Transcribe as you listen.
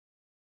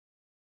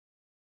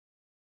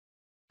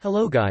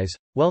Hello guys,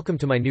 welcome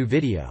to my new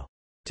video.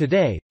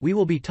 Today, we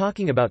will be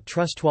talking about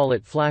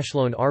TrustWallet Flash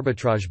Loan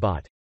Arbitrage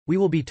Bot. We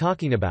will be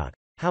talking about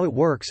how it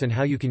works and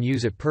how you can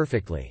use it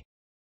perfectly.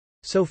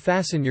 So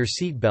fasten your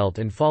seatbelt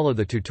and follow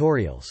the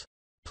tutorials.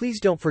 Please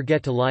don't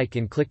forget to like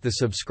and click the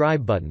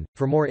subscribe button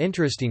for more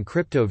interesting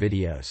crypto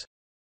videos.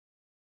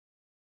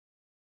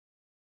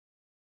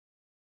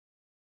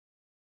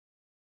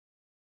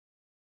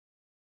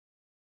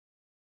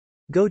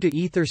 Go to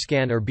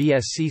Etherscan or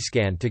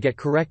BSCscan to get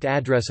correct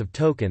address of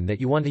token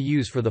that you want to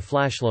use for the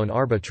flash loan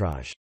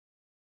arbitrage.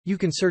 You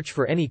can search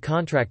for any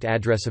contract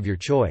address of your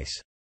choice.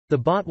 The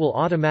bot will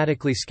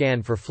automatically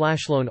scan for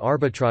flash loan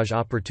arbitrage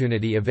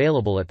opportunity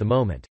available at the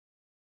moment.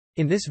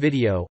 In this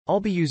video, I'll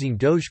be using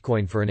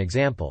Dogecoin for an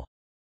example.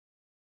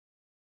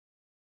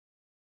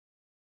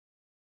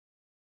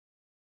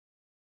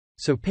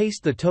 So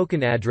paste the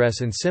token address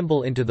and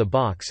symbol into the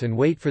box and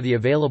wait for the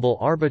available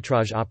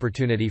arbitrage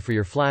opportunity for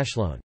your flash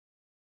loan.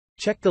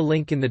 Check the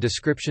link in the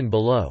description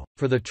below,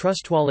 for the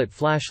TrustWallet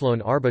Flash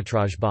Loan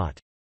Arbitrage Bot.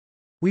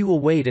 We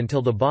will wait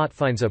until the bot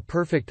finds a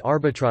perfect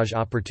arbitrage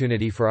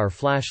opportunity for our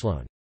flash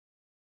loan.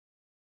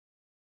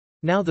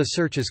 Now the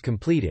search is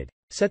completed.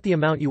 Set the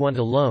amount you want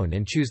to loan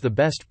and choose the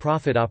best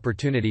profit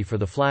opportunity for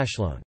the flash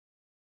loan.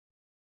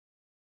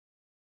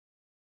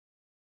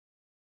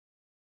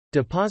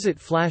 Deposit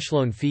flash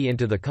loan fee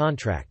into the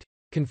contract.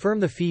 Confirm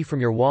the fee from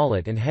your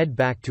wallet and head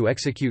back to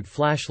execute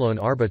flash loan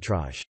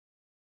arbitrage.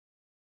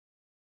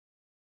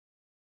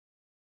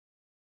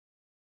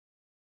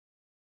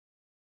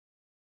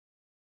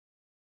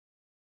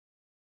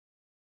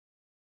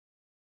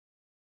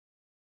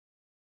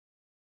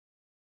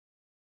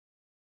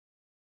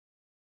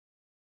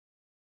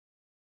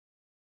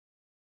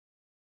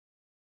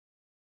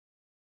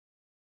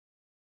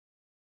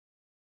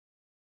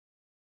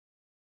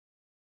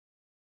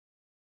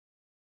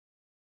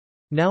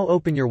 Now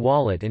open your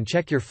wallet and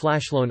check your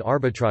flash loan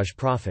arbitrage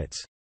profits.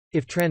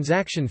 If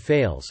transaction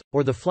fails,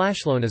 or the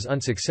flash loan is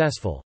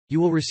unsuccessful, you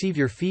will receive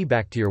your fee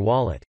back to your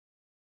wallet.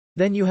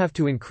 Then you have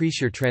to increase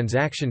your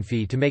transaction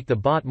fee to make the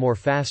bot more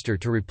faster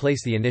to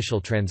replace the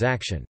initial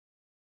transaction.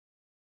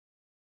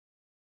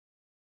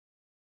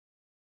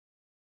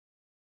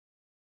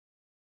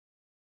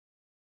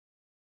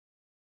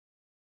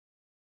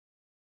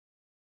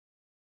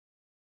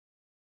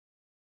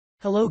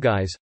 Hello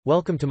guys,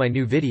 welcome to my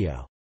new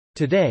video.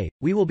 Today,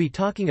 we will be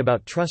talking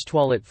about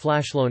TrustWallet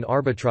Flash Loan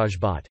Arbitrage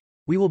Bot.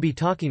 We will be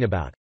talking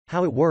about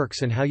how it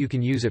works and how you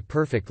can use it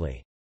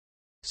perfectly.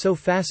 So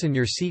fasten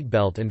your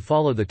seatbelt and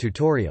follow the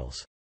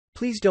tutorials.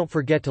 Please don't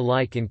forget to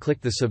like and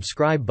click the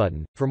subscribe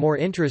button for more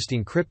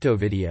interesting crypto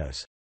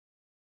videos.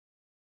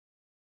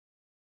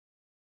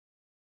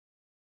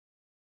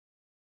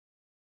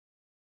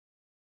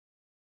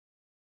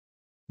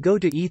 Go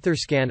to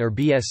Etherscan or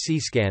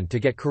BSCscan to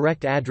get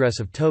correct address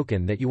of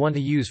token that you want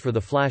to use for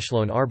the flash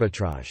loan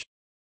arbitrage.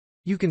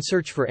 You can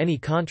search for any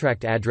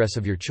contract address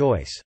of your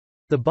choice.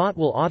 The bot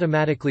will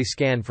automatically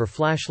scan for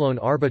flash loan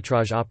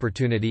arbitrage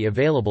opportunity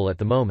available at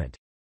the moment.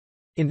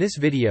 In this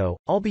video,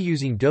 I'll be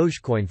using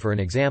Dogecoin for an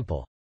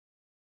example.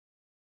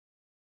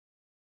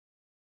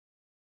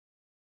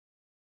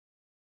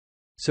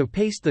 So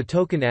paste the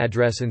token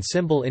address and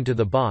symbol into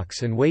the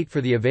box and wait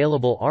for the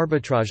available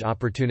arbitrage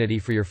opportunity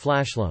for your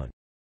flash loan.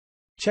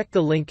 Check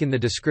the link in the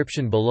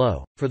description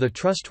below, for the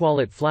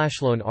TrustWallet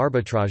Flash Loan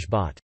Arbitrage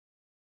Bot.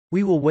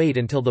 We will wait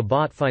until the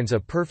bot finds a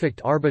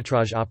perfect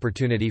arbitrage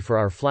opportunity for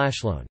our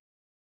flash loan.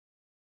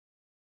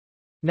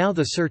 Now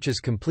the search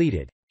is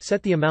completed.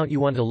 Set the amount you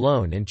want to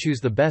loan and choose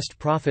the best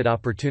profit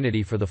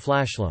opportunity for the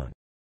flash loan.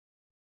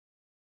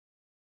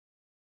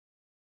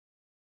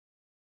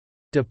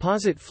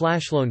 Deposit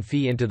flash loan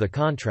fee into the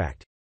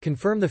contract.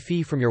 Confirm the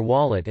fee from your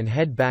wallet and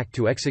head back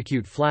to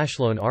execute flash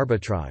loan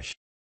arbitrage.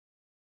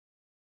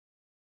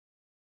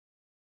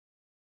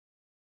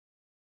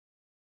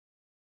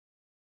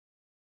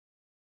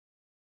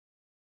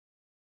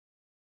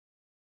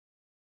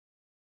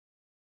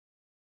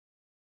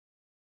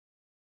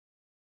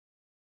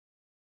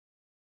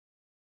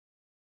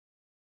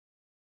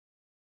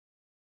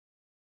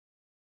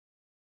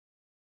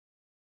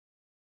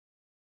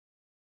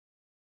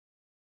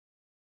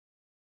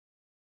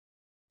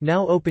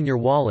 Now open your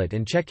wallet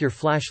and check your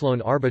flash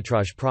loan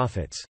arbitrage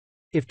profits.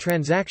 If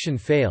transaction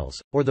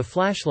fails, or the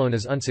flash loan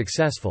is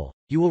unsuccessful,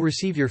 you will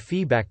receive your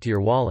fee back to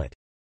your wallet.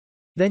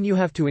 Then you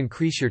have to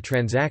increase your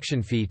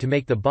transaction fee to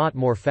make the bot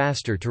more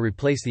faster to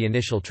replace the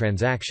initial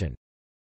transaction.